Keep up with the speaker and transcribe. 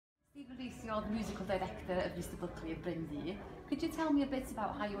you're the musical director of Mr Bulkeley at Brynddu. Could you tell me a bit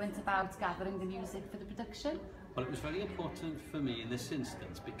about how you went about gathering the music for the production? Well, it was very important for me in this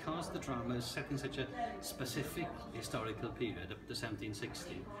instance because the drama is set in such a specific historical period, up to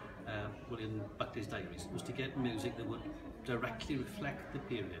 1760, William Buckley's diaries, was to get music that would directly reflect the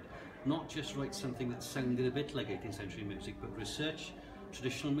period. Not just write something that sounded a bit like 18th century music, but research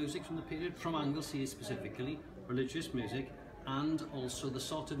traditional music from the period, from Anglesey specifically, religious music, and also the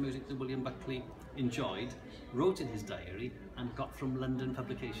sort of music that William Buckley enjoyed, wrote in his diary, and got from London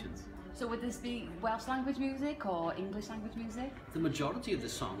publications. So would this be Welsh language music or English language music? The majority of the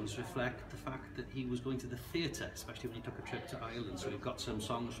songs reflect the fact that he was going to the theatre, especially when he took a trip to Ireland. So we've got some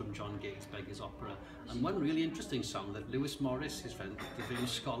songs from John Gay's Beggar's Opera, and one really interesting song that Lewis Morris, his friend, the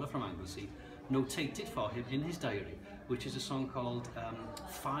famous scholar from Anglesey, notated for him in his diary, which is a song called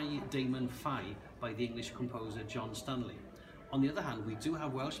Fie Damon Fie by the English composer John Stanley. On the other hand, we do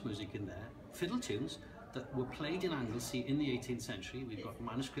have Welsh music in there, fiddle tunes that were played in Anglesey in the 18th century. We've got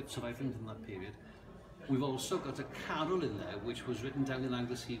manuscripts surviving from that period. We've also got a carol in there which was written down in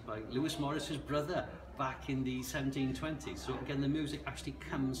Anglesey by Lewis Morris's brother back in the 1720s. So again, the music actually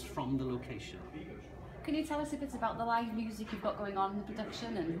comes from the location. Can you tell us a bit about the live music you've got going on in the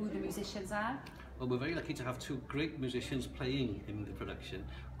production and who the musicians are? Well, we're very lucky to have two great musicians playing in the production.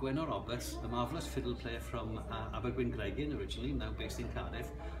 Gwenno Roberts, a marvellous fiddle player from Abergwyn Gregin originally, now based in Cardiff,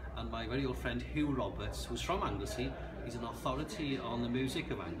 and my very old friend Hugh Roberts, who's from Anglesey. He's an authority on the music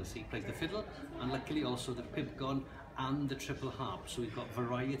of Anglesey, plays the fiddle and luckily also the pibgon and the triple harp, so we've got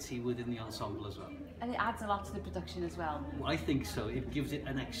variety within the ensemble as well. And it adds a lot to the production as well. Well, I think so, it gives it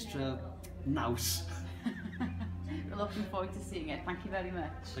an extra nous. We're looking forward to seeing it. Thank you very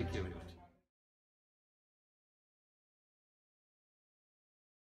much. Thank you very much.